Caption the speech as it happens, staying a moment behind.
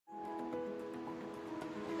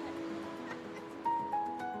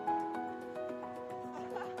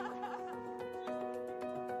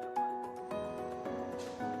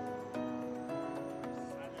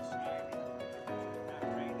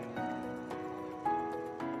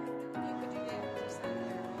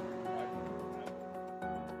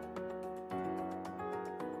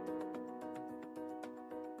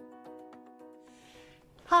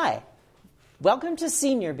Hi, welcome to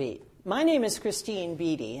Senior Beat. My name is Christine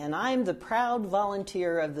Beatty, and I'm the proud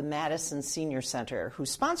volunteer of the Madison Senior Center who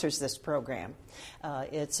sponsors this program.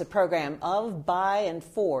 It's a program of, by, and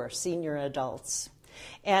for senior adults.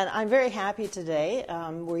 And I'm very happy today.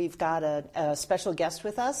 We've got a special guest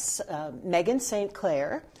with us, Megan St.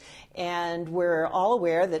 Clair, and we're all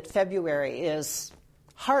aware that February is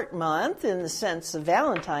Heart Month in the sense of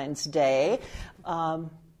Valentine's Day.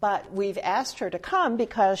 But we've asked her to come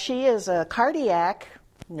because she is a cardiac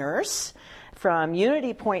nurse from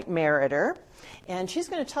Unity Point Meriter, and she's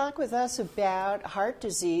going to talk with us about heart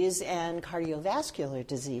disease and cardiovascular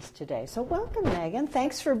disease today. So welcome, Megan.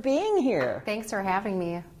 Thanks for being here. Thanks for having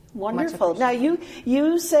me. Wonderful. Now,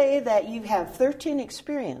 you say that you have 13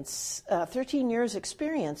 years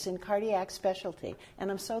experience in cardiac specialty,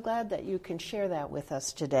 and I'm so glad that you can share that with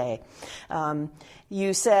us today.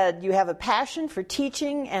 You said you have a passion for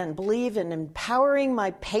teaching and believe in empowering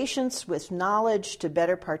my patients with knowledge to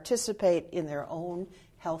better participate in their own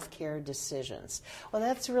healthcare decisions. Well,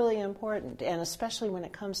 that's really important, and especially when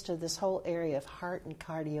it comes to this whole area of heart and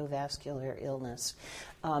cardiovascular illness.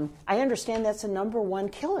 I understand that's a number one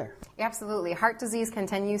killer. Absolutely. Heart disease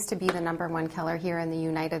continues to be the number one killer here in the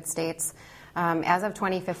United States. As of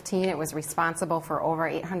 2015, it was responsible for over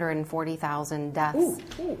 840,000 deaths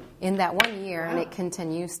in that 1 year, and it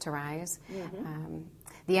continues to rise. Mm-hmm.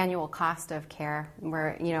 The annual cost of care,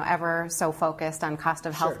 we're ever so focused on cost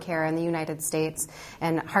of health care in the United States,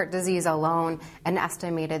 and heart disease alone, an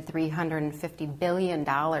estimated $350 billion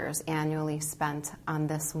annually spent on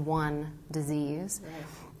this one disease.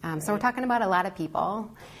 Right. So we're talking about a lot of people.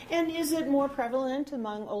 And is it more prevalent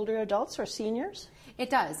among older adults or seniors? It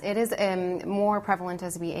does. It is more prevalent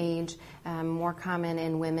as we age, more common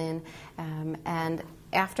in women, and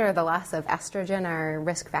after the loss of estrogen, our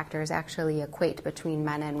risk factors actually equate between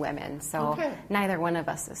men and women, so neither one of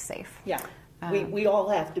us is safe. Yeah, we all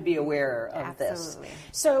have to be aware of absolutely. This.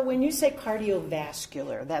 So when you say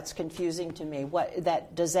cardiovascular, that's confusing to me.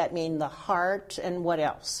 Does that mean the heart, and what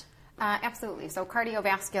else? Absolutely. So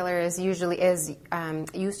cardiovascular is usually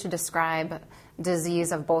used to describe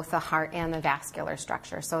disease of both the heart and the vascular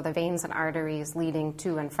structure. So the veins and arteries leading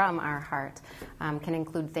to and from our heart can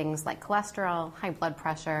include things like cholesterol, high blood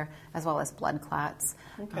pressure, as well as blood clots.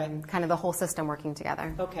 Okay. Kind of the whole system working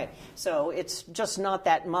together. Okay. So it's just not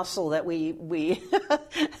that muscle that we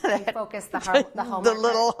focus the heart, the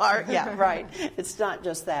little heart. Yeah, right. It's not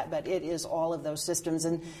just that, but it is all of those systems.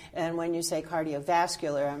 And when you say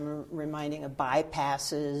cardiovascular, I'm reminding of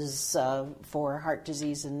bypasses for heart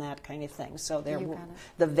disease and that kind of thing. So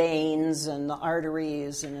the veins and the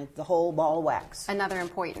arteries and the whole ball of wax. Another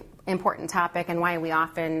important topic, and why we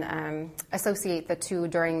often associate the two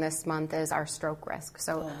during this month, is our stroke risk.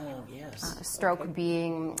 So stroke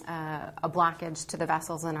being a blockage to the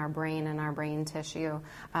vessels in our brain and our brain tissue,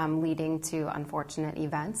 leading to unfortunate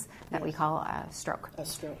events that we call a stroke. A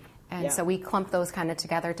stroke. And so we clump those kind of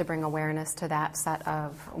together to bring awareness to that set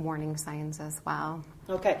of warning signs as well.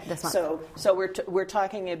 Okay. So we're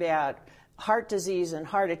talking about heart disease and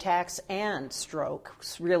heart attacks and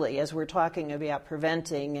strokes, really, as we're talking about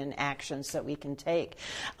preventing and actions that we can take.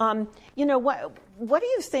 What do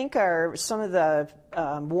you think are some of the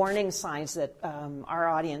warning signs that our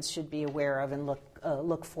audience should be aware of and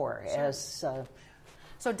look for as?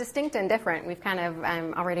 So distinct and different. We've kind of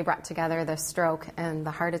already brought together the stroke and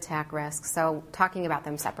the heart attack risk, so talking about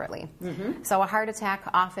them separately. Mm-hmm. So a heart attack,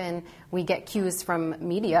 often we get cues from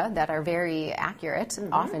media that are very accurate,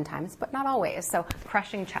 oftentimes, but not always. So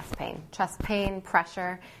crushing chest pain,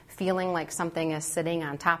 pressure, feeling like something is sitting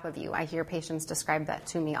on top of you. I hear patients describe that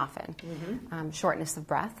to me often. Mm-hmm. Shortness of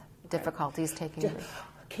breath, difficulties taking breath.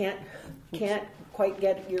 Can't quite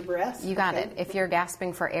get your breath? You got it. If you're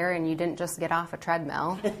gasping for air and you didn't just get off a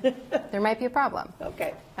treadmill, there might be a problem.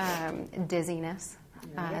 Okay. Dizziness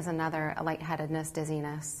is another, lightheadedness,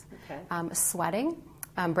 dizziness. Okay. Sweating,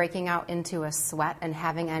 breaking out into a sweat and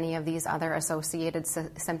having any of these other associated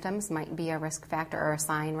symptoms might be a risk factor, or a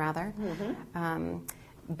sign rather. Mm-hmm.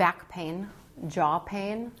 Back pain, jaw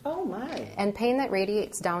pain. Oh, my. And pain that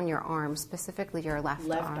radiates down your arm, specifically your left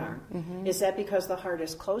arm. Mm-hmm. Is that because the heart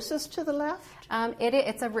is closest to the left?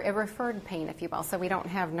 It's a referred pain, if you will. So we don't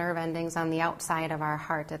have nerve endings on the outside of our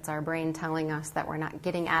heart. It's our brain telling us that we're not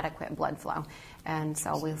getting adequate blood flow. And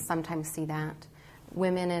so we'll sometimes see that.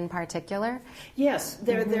 Women in particular? Yes,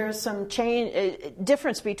 there's some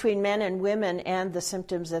difference between men and women and the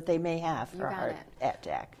symptoms that they may have for a heart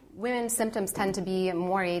attack. Women's symptoms tend to be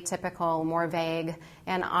more atypical, more vague,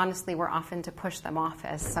 and honestly, we're often to push them off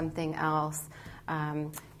as something else.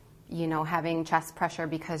 having chest pressure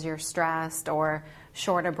because you're stressed, or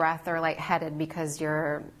short of breath or lightheaded because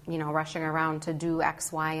you're, rushing around to do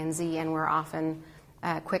X, Y, and Z, and we're often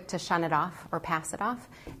quick to shun it off or pass it off.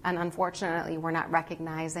 And unfortunately, we're not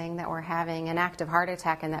recognizing that we're having an active heart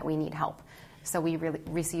attack and that we need help. So we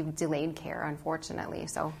receive delayed care, unfortunately.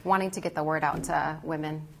 So wanting to get the word out to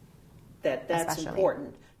women. That's especially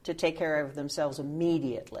important, to take care of themselves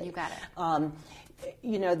immediately. You got it.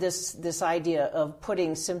 This idea of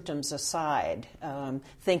putting symptoms aside,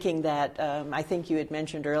 thinking that I think you had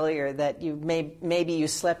mentioned earlier that maybe you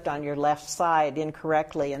slept on your left side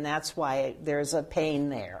incorrectly, and that's why there's a pain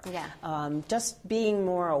there. Yeah. Just being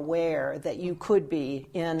more aware that you could be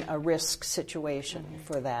in a risk situation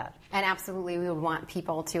for that. And absolutely, we would want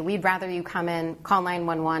people to. We'd rather you come in, call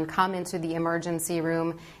 911, come into the emergency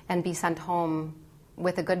room, and be sent home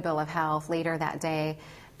with a good bill of health later that day.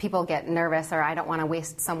 People get nervous, or I don't want to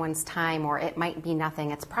waste someone's time, or it might be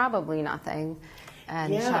nothing. It's probably nothing,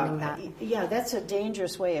 and shunning that. Yeah, that's a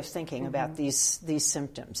dangerous way of thinking about these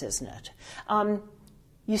symptoms, isn't it?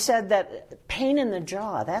 You said that pain in the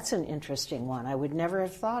jaw, that's an interesting one. I would never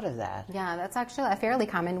have thought of that. Yeah, that's actually a fairly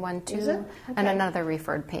common one, too. Is it? Okay. And another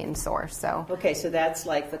referred pain source. So. Okay, so that's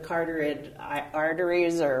like the carotid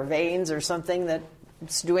arteries or veins or something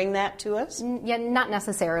that's doing that to us? Yeah, not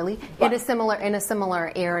necessarily. It is similar in a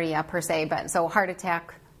similar area per se, but so heart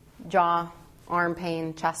attack, jaw, arm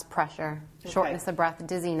pain, chest pressure, shortness of breath,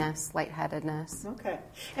 dizziness, lightheadedness. Okay.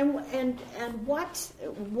 And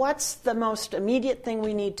what's the most immediate thing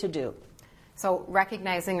we need to do? So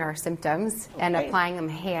recognizing our symptoms and applying them,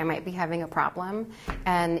 hey, I might be having a problem,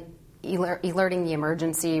 and alerting the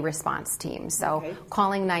emergency response team. So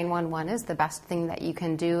calling 911 is the best thing that you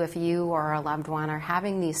can do if you or a loved one are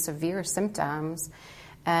having these severe symptoms.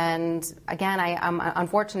 And again, I'm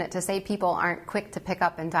unfortunate to say people aren't quick to pick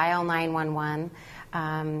up and dial 911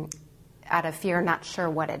 out of fear, not sure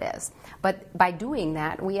what it is. But by doing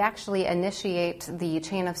that, we actually initiate the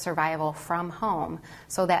chain of survival from home.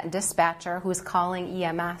 So that dispatcher who's calling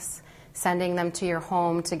EMS, sending them to your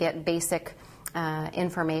home to get basic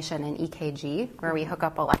information in EKG, where we hook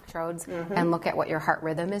up electrodes and look at what your heart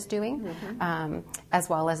rhythm is doing, as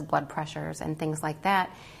well as blood pressures and things like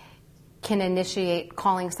that, can initiate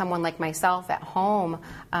calling someone like myself at home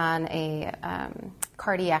on a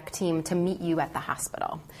cardiac team to meet you at the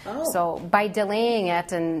hospital. So by delaying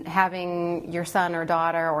it and having your son or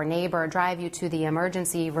daughter or neighbor drive you to the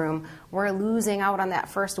emergency room, we're losing out on that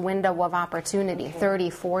first window of opportunity, 30,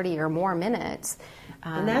 40 or more minutes.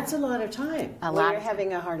 And that's a lot of time when you're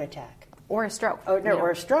having a heart attack. Or a stroke. Or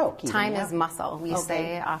a stroke. Time is muscle, we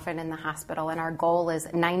say often in the hospital, and our goal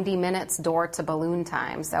is 90 minutes door to balloon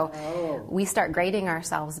time. So we start grading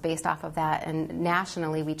ourselves based off of that, and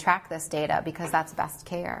nationally we track this data because that's best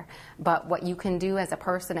care. But what you can do as a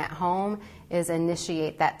person at home is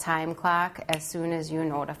initiate that time clock as soon as you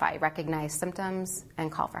recognize symptoms,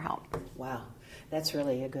 and call for help. Wow. That's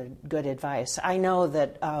really a good advice. I know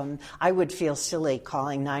that I would feel silly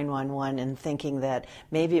calling 911 and thinking that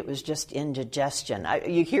maybe it was just indigestion.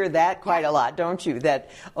 You hear that quite a lot, don't you? That,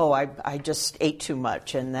 I just ate too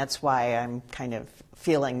much and that's why I'm kind of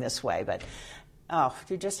feeling this way. But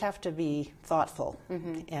you just have to be thoughtful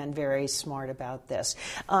and very smart about this.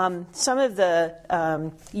 Some of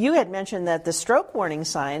the, you had mentioned that the stroke warning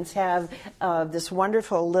signs have this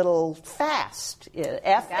wonderful little FAST,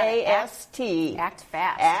 F-A-S-T. Act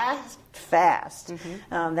fast. Act fast.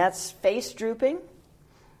 That's face drooping,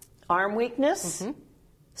 arm weakness,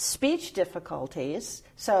 speech difficulties.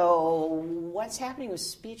 So what's happening with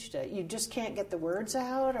speech? You just can't get the words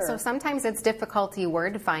out? Or? So sometimes it's difficulty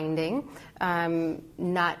word finding,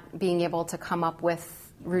 not being able to come up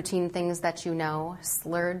with routine things that you know,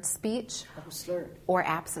 slurred speech, or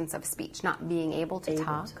absence of speech, not being able to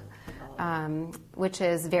talk. Which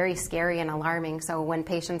is very scary and alarming. So when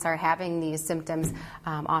patients are having these symptoms,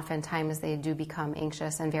 oftentimes they do become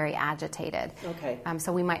anxious and very agitated.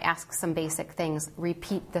 So we might ask some basic things.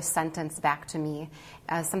 Repeat the sentence back to me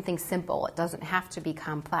as something simple. It doesn't have to be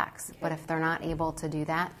complex. But if they're not able to do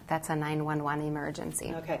that, that's a 911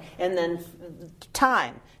 emergency. And then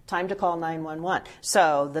time to call 911.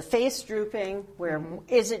 So the face drooping,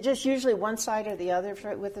 is it just usually one side or the other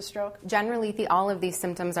with the stroke? Generally, all of these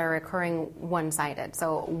symptoms are occurring one-sided.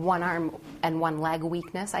 So one arm and one leg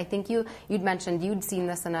weakness. I think you'd mentioned you'd seen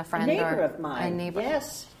this in a friend a neighbor or of mine. A neighbor.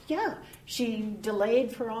 Yes. Yeah, she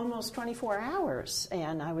delayed for almost 24 hours,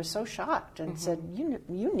 and I was so shocked and said,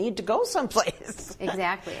 you need to go someplace.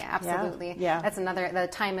 Exactly, absolutely. Yeah. That's the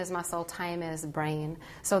time is muscle, time is brain.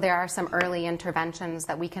 So there are some early interventions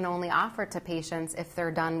that we can only offer to patients if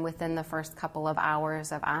they're done within the first couple of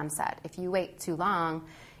hours of onset. If you wait too long,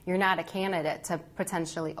 you're not a candidate to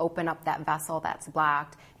potentially open up that vessel that's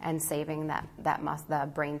blocked and saving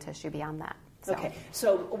the brain tissue beyond that. So. Okay,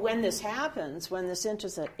 so when this happens, when this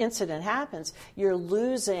incident happens, you're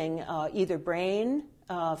losing either brain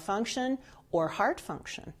function or heart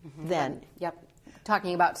function then. Yep.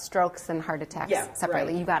 Talking about strokes and heart attacks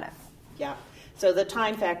separately. Right. You got it. Yeah. So the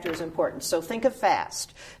time factor is important. So think of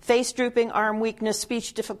FAST. Face drooping, arm weakness,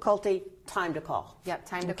 speech difficulty, time to call. Yep,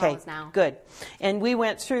 time to call is now. Good. And we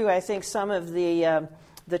went through, I think, some of the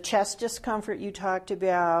chest discomfort you talked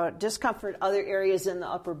about, discomfort other areas in the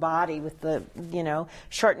upper body with the,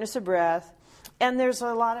 shortness of breath. And there's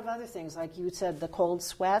a lot of other things, like you said, the cold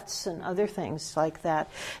sweats and other things like that.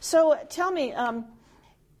 So tell me,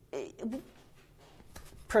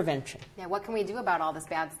 prevention. Yeah, what can we do about all this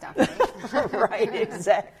bad stuff? Right, right,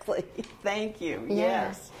 exactly. Thank you.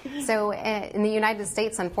 Yeah. Yes. So in the United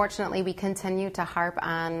States, unfortunately, we continue to harp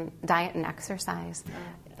on diet and exercise.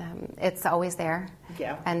 It's always there.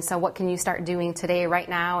 Yeah. And so what can you start doing today, right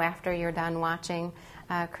now, after you're done watching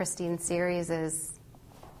Christine's series, is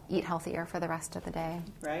eat healthier for the rest of the day.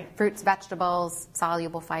 Right. Fruits, vegetables,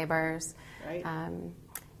 soluble fibers. Right.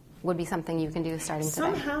 Would be something you can do starting today.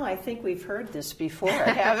 Somehow I think we've heard this before,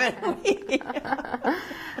 haven't we?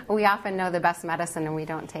 We often know the best medicine and we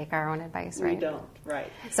don't take our own advice, right? We don't,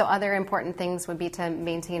 right. So other important things would be to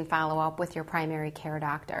maintain follow-up with your primary care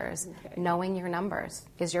doctors, knowing your numbers.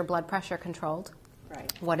 Is your blood pressure controlled?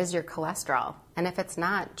 Right. What is your cholesterol? And if it's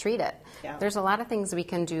not, treat it. Yeah. There's a lot of things we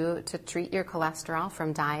can do to treat your cholesterol,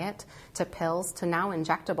 from diet to pills to now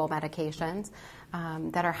injectable medications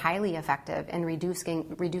that are highly effective in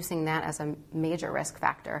reducing that as a major risk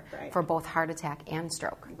factor for both heart attack and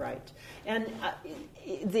stroke. Right. And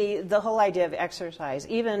the whole idea of exercise,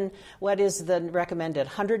 even what is the recommended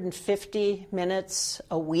 150 minutes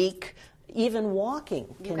a week, even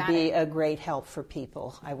walking can be a great help for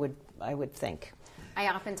people, I would think. I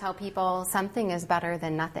often tell people something is better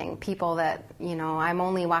than nothing. People that, I'm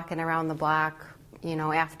only walking around the block,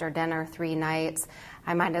 after dinner 3 nights,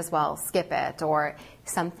 I might as well skip it. Or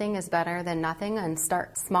something is better than nothing, and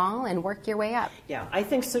start small and work your way up. Yeah, I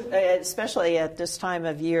think so, especially at this time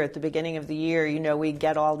of year, at the beginning of the year, we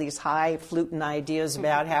get all these highfalutin ideas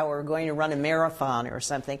about how we're going to run a marathon or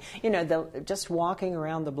something. Just walking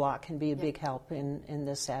around the block can be a big help in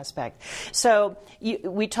this aspect. So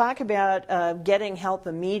we talk about getting help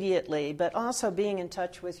immediately, but also being in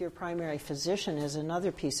touch with your primary physician is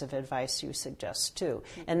another piece of advice you suggest too.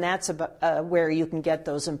 And that's about where you can get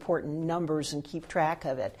those important numbers and keep track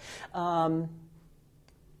of it.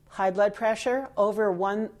 High blood pressure over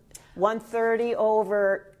 130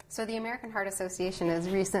 over. So the American Heart Association has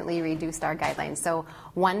recently reduced our guidelines. So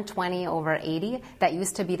 120 over 80, that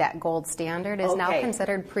used to be that gold standard, is now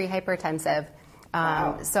considered pre-hypertensive.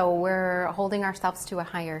 Wow. So we're holding ourselves to a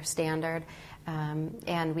higher standard,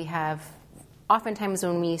 and we have. Oftentimes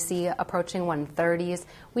when we see approaching 130s,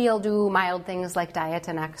 we'll do mild things like diet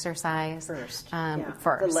and exercise first.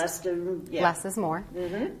 First. Less is more.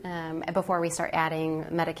 Before we start adding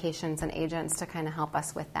medications and agents to kind of help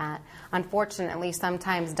us with that. Unfortunately,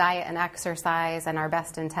 sometimes diet and exercise and our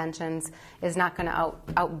best intentions is not going to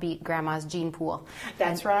outbeat grandma's gene pool.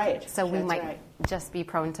 That's right. So we might just be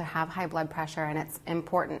prone to have high blood pressure, and it's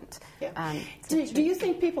important. Yeah. Do you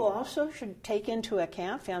think people also should take into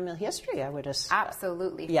account family history? I would assume.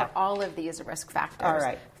 Absolutely. For all of these risk factors. All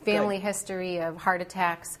right. Family history of heart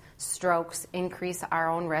attacks, strokes increase our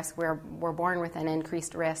own risk. We're born with an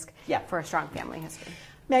increased risk for a strong family history.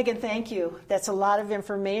 Megan, thank you. That's a lot of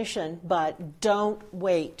information, but don't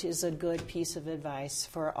wait is a good piece of advice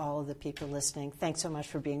for all of the people listening. Thanks so much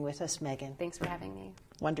for being with us, Megan. Thanks for having me.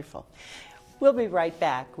 Wonderful. We'll be right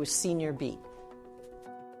back with Senior Beat.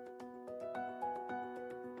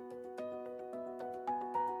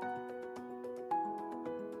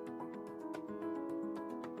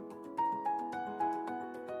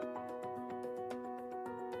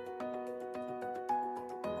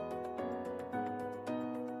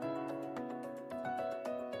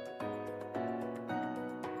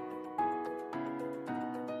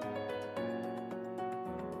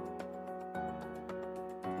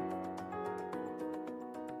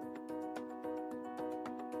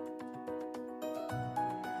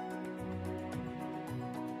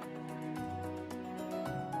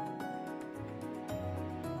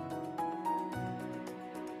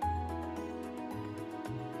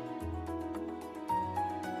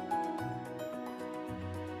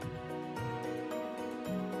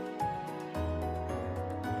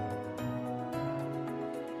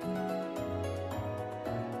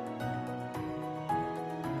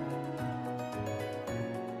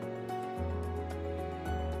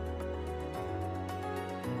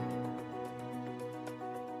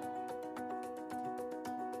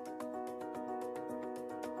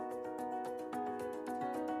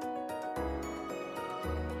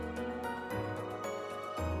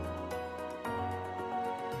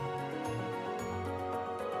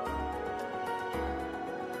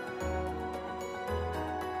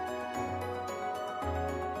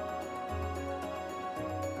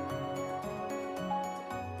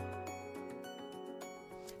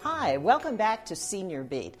 Hi, welcome back to Senior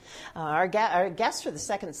Beat. Our guest for the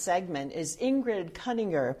second segment is Ingrid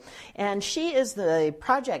Cunninger, and she is the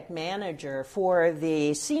project manager for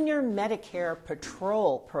the Senior Medicare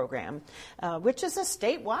Patrol program, which is a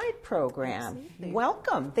statewide program. Absolutely.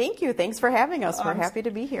 Welcome. Thank you. Thanks for having us. We're happy to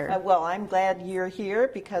be here. Well, I'm glad you're here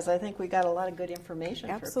because I think we got a lot of good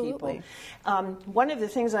information for people. One of the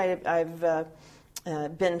things I've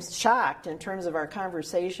been shocked in terms of our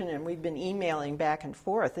conversation, and we've been emailing back and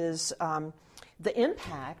forth, is the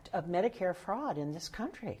impact of Medicare fraud in this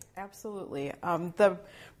country. Absolutely. The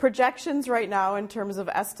projections right now in terms of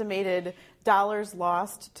estimated dollars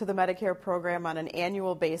lost to the Medicare program on an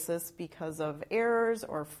annual basis because of errors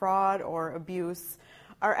or fraud or abuse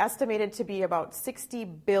are estimated to be about $60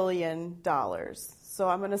 billion. So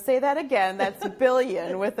I'm going to say that again. That's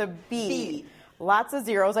billion with a B. Lots of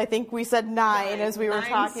zeros. I think we said nine as we were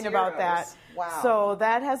talking about that. Wow. So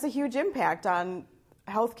that has a huge impact on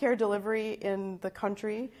healthcare delivery in the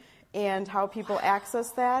country and how people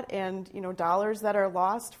access that, and dollars that are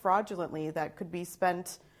lost fraudulently that could be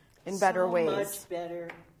spent in better ways. Much better.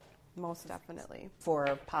 Most definitely. For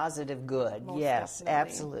a positive good. Most yes, definitely.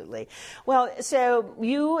 Absolutely. Well, so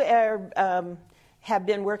you have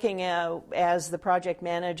been working as the project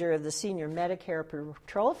manager of the Senior Medicare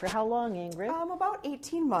Patrol for how long, Ingrid? About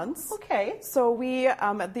 18 months. Okay. So we,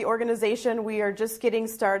 at the organization, we are just getting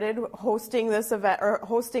started hosting this event or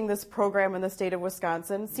hosting this program in the state of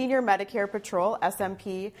Wisconsin. Senior Medicare Patrol,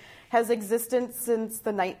 SMP, has existed since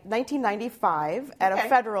the 1995 at a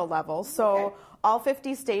federal level. So all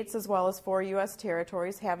 50 states as well as 4 U.S.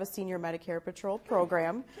 territories have a Senior Medicare Patrol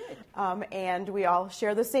program. And we all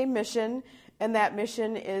share the same mission. And that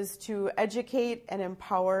mission is to educate and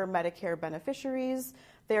empower Medicare beneficiaries,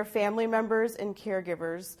 their family members and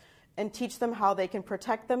caregivers, and teach them how they can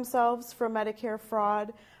protect themselves from Medicare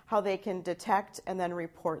fraud, how they can detect and then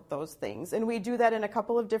report those things. And we do that in a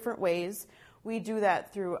couple of different ways. We do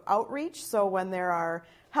that through outreach, so when there are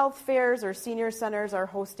health fairs or senior centers are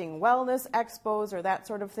hosting wellness expos or that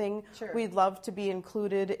sort of thing, we'd love to be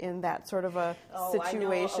included in that sort of a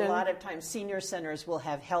situation. I know a lot of times senior centers will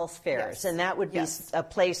have health fairs, and that would be a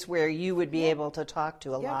place where you would be able to talk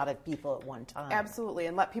to a lot of people at one time. Absolutely,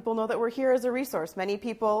 and let people know that we're here as a resource. Many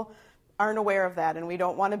people aren't aware of that, and we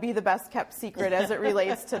don't want to be the best kept secret as it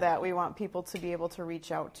relates to that. We want people to be able to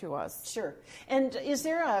reach out to us. Sure. And is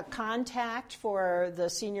there a contact for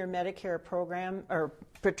the Senior Medicare program or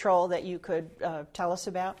Patrol that you could tell us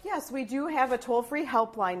about? Yes, we do have a toll-free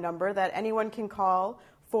helpline number that anyone can call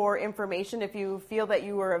for information. If you feel that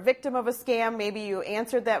you were a victim of a scam, maybe you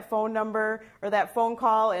answered that phone number or that phone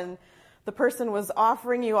call and the person was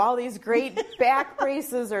offering you all these great back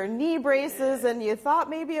braces or knee braces, and you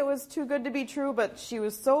thought maybe it was too good to be true, but she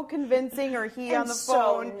was so convincing, or he on the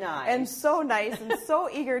phone, and so nice and so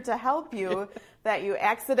eager to help you that you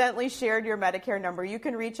accidentally shared your Medicare number. You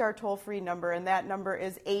can reach our toll-free number, and that number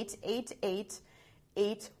is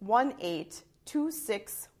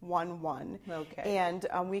 888-818-2611. Okay. And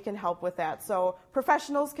we can help with that. So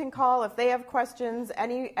professionals can call if they have questions.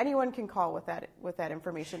 Anyone can call with that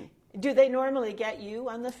information. Do they normally get you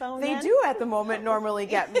on the phone? They do at the moment normally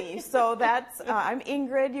get me. So that's I'm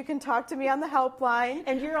Ingrid. You can talk to me on the helpline.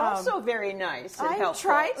 And you're also very nice and helpful.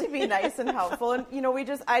 I try to be nice and helpful. And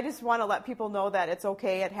I just want to let people know that it's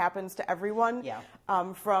okay. It happens to everyone. Yeah.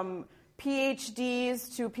 From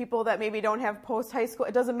PhDs to people that maybe don't have post-high school.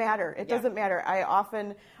 It doesn't matter. It doesn't matter.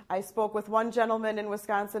 I spoke with one gentleman in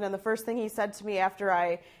Wisconsin, and the first thing he said to me after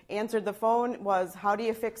I answered the phone was, "How do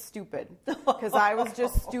you fix stupid?" Because I was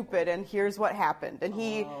just stupid, and here's what happened. And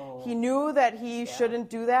he knew that he shouldn't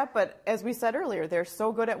do that, but as we said earlier, they're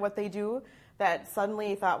so good at what they do that suddenly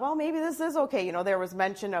he thought, well, maybe this is okay. There was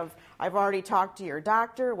mention of, I've already talked to your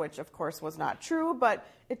doctor, which of course was not true, but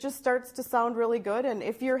it just starts to sound really good. And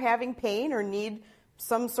if you're having pain or need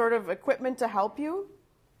some sort of equipment to help you,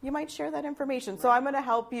 you might share that information. Right. So I'm going to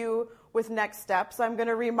help you with next steps. I'm going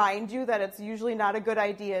to remind you that it's usually not a good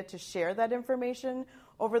idea to share that information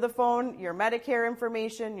over the phone, your Medicare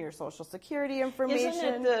information, your Social Security information.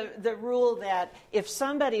 Isn't it the rule that if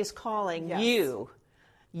somebody's calling you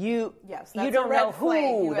don't know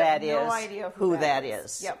who that is. No idea who that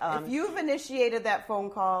is. Yep. If you've initiated that phone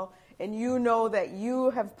call and you know that you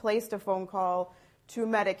have placed a phone call to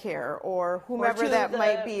Medicare or whomever that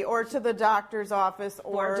might be, or to the doctor's office,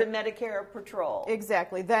 or to Medicare Patrol.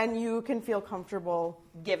 Exactly. Then you can feel comfortable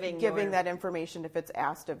giving that information if it's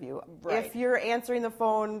asked of you. Right. If you're answering the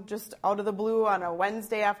phone just out of the blue on a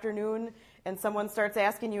Wednesday afternoon and someone starts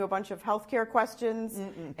asking you a bunch of healthcare questions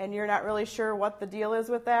and you're not really sure what the deal is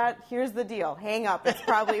with that, here's the deal. Hang up. It's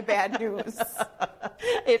probably bad news.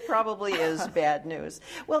 It probably is bad news.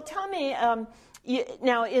 Well, tell me,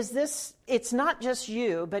 now, it's not just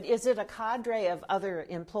you, but is it a cadre of other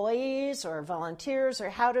employees or volunteers, or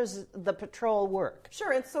how does the patrol work?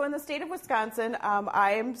 Sure. And so in the state of Wisconsin,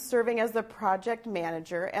 I am serving as the project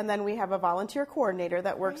manager, and then we have a volunteer coordinator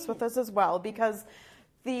that works with us as well, because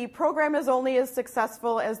the program is only as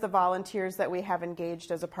successful as the volunteers that we have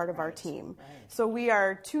engaged as a part of our team. So we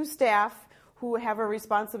are 2 staff who have a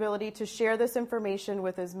responsibility to share this information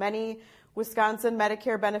with as many Wisconsin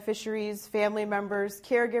Medicare beneficiaries, family members,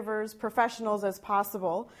 caregivers, professionals as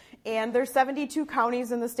possible. And there's 72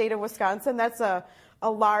 counties in the state of Wisconsin. That's a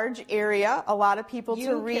large area, a lot of people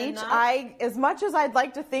to reach. As much as I'd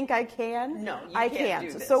like to think I can, I can't.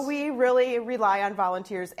 Do this. So we really rely on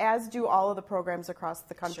volunteers, as do all of the programs across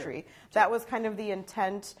the country. Sure. That was kind of the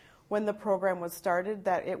intent when the program was started,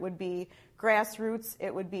 that it would be grassroots,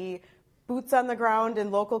 it would be boots on the ground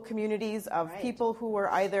in local communities of people who were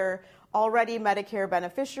either already Medicare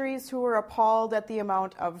beneficiaries who were appalled at the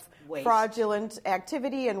amount of fraudulent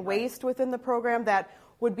activity and waste within the program, that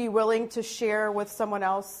would be willing to share with someone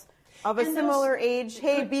else of a similar age,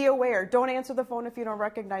 hey, be aware, don't answer the phone if you don't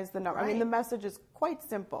recognize the number. I mean, the message is quite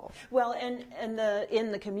simple. Well, and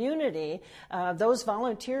in the community, those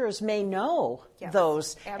volunteers may know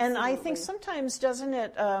those. Absolutely. And I think sometimes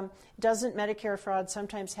doesn't Medicare fraud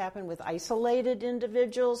sometimes happen with isolated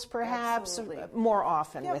individuals, perhaps? More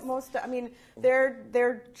often? Yeah,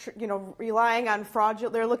 they're relying on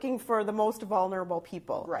fraudulent, they're looking for the most vulnerable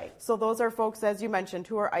people. Right. So those are folks, as you mentioned,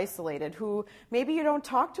 who are isolated, who maybe you don't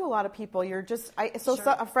talk to a lot of people, you're just,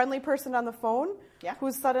 a friendly person on the phone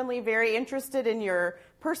who's suddenly very interested in your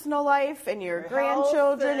personal life and your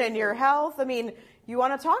grandchildren and your health. I mean, you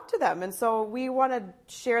want to talk to them. And so we want to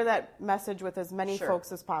share that message with as many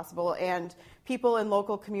folks as possible. And people in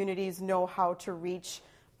local communities know how to reach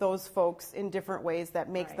those folks in different ways that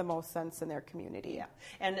makes the most sense in their community. Yeah.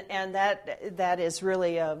 And that is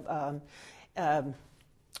really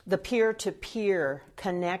the peer-to-peer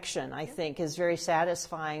connection, I think, is very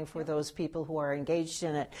satisfying for those people who are engaged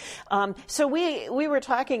in it. So we were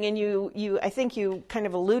talking, and you I think you kind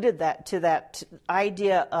of alluded to that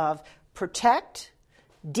idea of protect,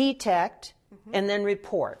 detect, and then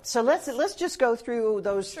report. So let's just go through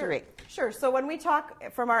those three. Sure. So when we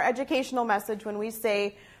talk from our educational message, when we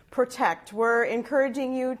say protect, we're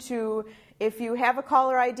encouraging you to, if you have a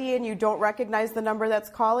caller ID and you don't recognize the number that's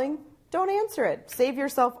calling, don't answer it. Save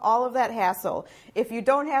yourself all of that hassle. If you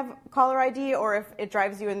don't have caller ID, or if it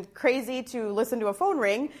drives you crazy to listen to a phone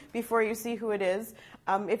ring before you see who it is,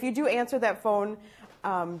 if you do answer that phone,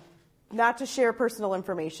 not to share personal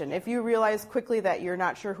information. If you realize quickly that you're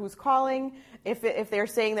not sure who's calling, if they're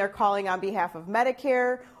saying they're calling on behalf of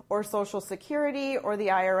Medicare or Social Security or the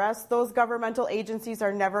IRS, those governmental agencies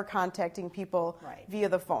are never contacting people via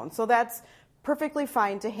the phone. So that's perfectly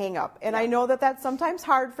fine to hang up. And I know that that's sometimes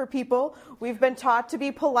hard for people. We've been taught to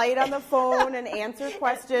be polite on the phone and answer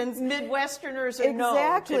questions. Midwesterners are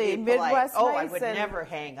known to be polite. Midwest I would never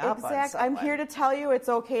hang up on someone. I'm here to tell you it's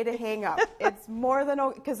okay to hang up. It's more than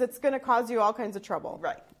okay, because it's going to cause you all kinds of trouble.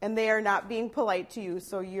 Right. And they are not being polite to you,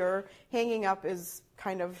 so your hanging up is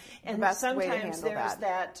kind of the best way to handle that. And sometimes there's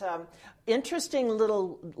that interesting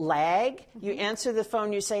little lag. You answer the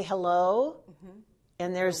phone, you say hello,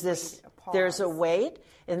 and there's there's a wait,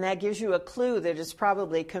 and that gives you a clue that it's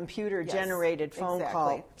probably computer-generated phone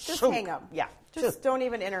call. Just hang up. Yeah. Just don't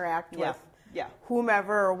even interact with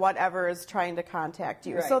whomever or whatever is trying to contact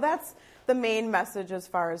you. Right. So that's the main message as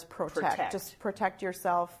far as protect. Just protect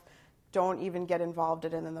yourself. Don't even get involved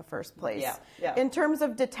in it in the first place. Yeah. In terms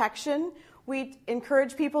of detection, we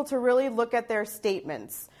encourage people to really look at their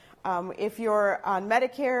statements. If you're on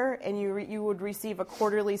Medicare and you would receive a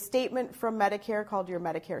quarterly statement from Medicare called your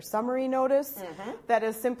Medicare Summary Notice, that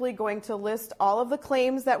is simply going to list all of the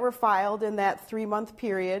claims that were filed in that 3-month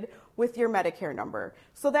period with your Medicare number.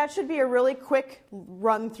 So that should be a really quick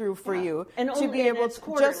run through for you to be able to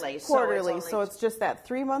quarterly. Just quarterly. So it's just that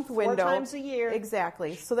 3-month window. 4 times a year.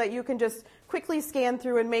 Exactly. So that you can just quickly scan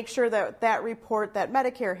through and make sure that that report that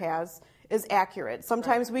Medicare has is accurate.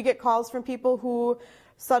 Sometimes we get calls from people who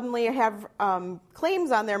suddenly have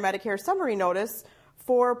claims on their Medicare Summary Notice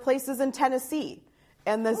for places in Tennessee.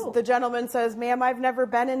 And the gentleman says, ma'am, I've never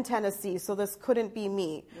been in Tennessee, so this couldn't be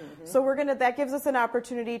me. So that gives us an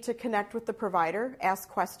opportunity to connect with the provider, ask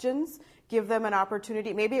questions, give them an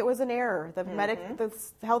opportunity. Maybe it was an error. The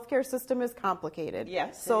healthcare system is complicated.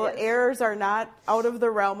 Yes, so errors are not out of the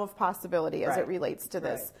realm of possibility as it relates to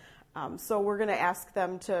this. So we're going to ask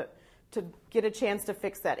them get a chance to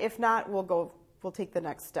fix that. If not, we'll take the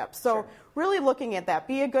next step. So Sure. really looking at that,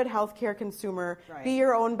 be a good healthcare consumer, Right. be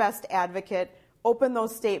your own best advocate, open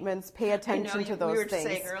those statements, pay attention to those we were things.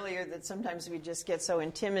 saying earlier that sometimes we just get so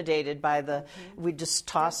intimidated by we just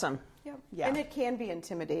toss them. Yep. Yeah. And it can be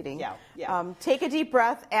intimidating. Yeah. Take a deep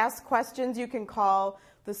breath, ask questions. You can call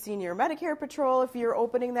the Senior Medicare Patrol if you're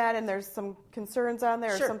opening that and there's some concerns on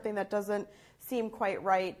there Sure. or something that doesn't seem quite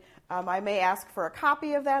right. I may ask for a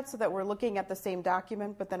copy of that so that we're looking at the same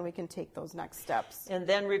document, but then we can take those next steps. And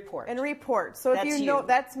then report. So That's if you know, you.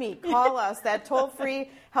 that's me. Call us. That toll-free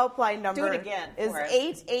helpline number Do it again is for us.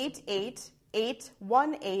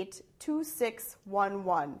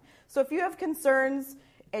 888-818-2611. So if you have concerns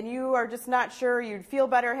and you are just not sure, you'd feel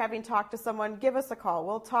better having talked to someone, give us a call.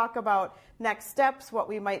 We'll talk about next steps, what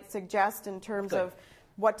we might suggest in terms of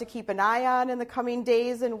what to keep an eye on in the coming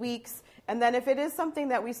days and weeks. And then if it is something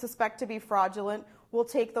that we suspect to be fraudulent, we'll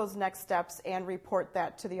take those next steps and report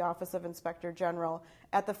that to the Office of Inspector General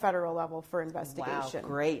at the federal level for investigation. Wow,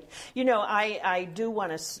 great. I do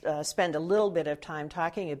want to spend a little bit of time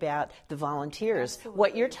talking about the volunteers. Absolutely.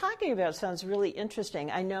 What you're talking about sounds really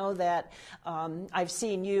interesting. I know that I've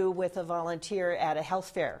seen you with a volunteer at a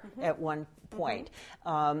health fair at one point.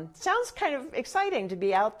 Sounds kind of exciting to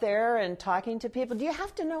be out there and talking to people. Do you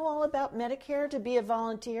have to know all about Medicare to be a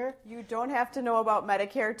volunteer? You don't have to know about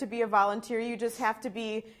Medicare to be a volunteer. You just have to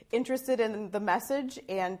be interested in the message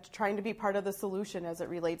and trying to be part of the solution as it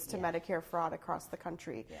relates to Medicare fraud across the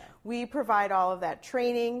country. Yeah. We provide all of that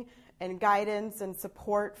training and guidance and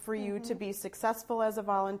support for you to be successful as a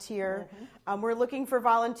volunteer. We're looking for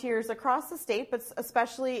volunteers across the state, but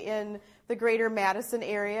especially in the greater Madison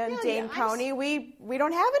area and Dane County. We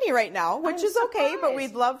don't have any right now, which is okay, but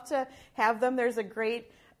we'd love to have them. There's a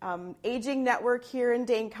great aging network here in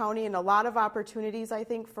Dane County and a lot of opportunities, I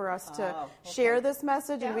think, for us to share this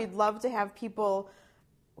message, and we'd love to have people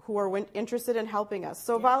who are interested in helping us.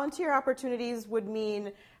 So volunteer opportunities would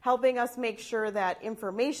mean helping us make sure that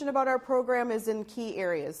information about our program is in key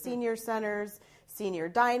areas, senior centers, senior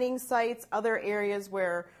dining sites, other areas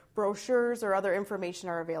where brochures or other information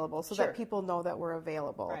are available so that people know that we're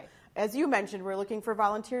available. Right. As you mentioned, we're looking for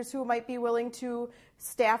volunteers who might be willing to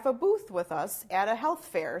staff a booth with us at a health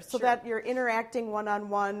fair so that you're interacting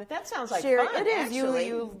one-on-one. That sounds like fun. fun, It is. actually.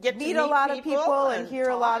 You Get to meet a meet lot of people people and and hear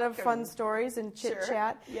a lot of talk fun and- stories and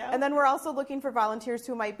chit-chat. Yeah. And then we're also looking for volunteers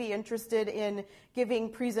who might be interested in giving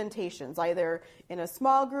presentations, either in a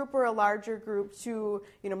small group or a larger group to,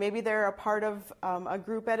 maybe they're a part of a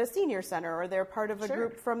group at a senior center or they're part of a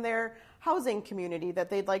group from their housing community that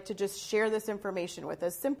they'd like to just share this information with.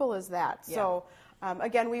 As simple as that. Yeah. So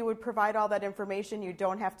again, we would provide all that information. You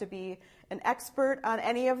don't have to be an expert on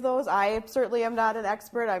any of those. I certainly am not an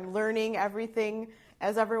expert. I'm learning everything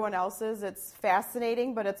as everyone else is. It's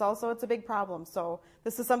fascinating, but it's a big problem. So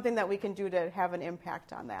this is something that we can do to have an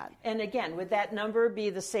impact on that. And again, would that number be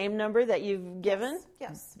the same number that you've given?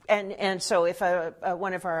 Yes. And so if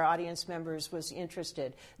one of our audience members was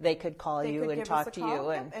interested, they could call They you could and give talk us a to call, you.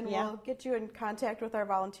 and we'll get you in contact with our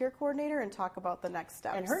volunteer coordinator and talk about the next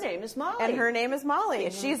steps. And her name is Molly.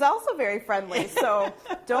 She's also very friendly, so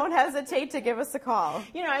don't hesitate to give us a call.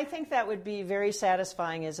 I think that would be very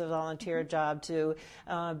satisfying as a volunteer job to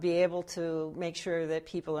be able to make sure that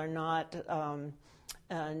people are not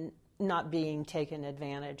being taken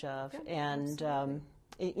advantage of. And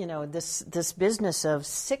this business of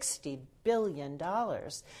 $60 billion,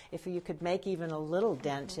 if you could make even a little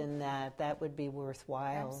dent in that, that would be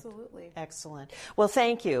worthwhile. Absolutely. Excellent. Well,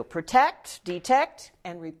 thank you. Protect, detect,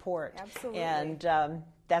 and report. Absolutely. And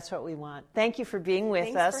that's what we want. Thank you for being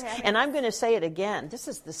with Thanks us. for having And us. I'm going to say it again. This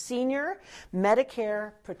is the Senior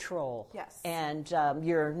Medicare Patrol. Yes. And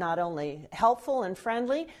you're not only helpful and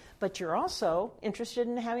friendly, but you're also interested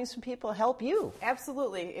in having some people help you.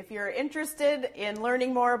 Absolutely. If you're interested in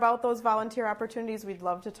learning more about those volunteer opportunities, we'd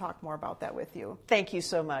love to talk more about that with you. Thank you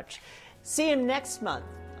so much. See you next month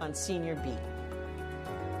on Senior Beat.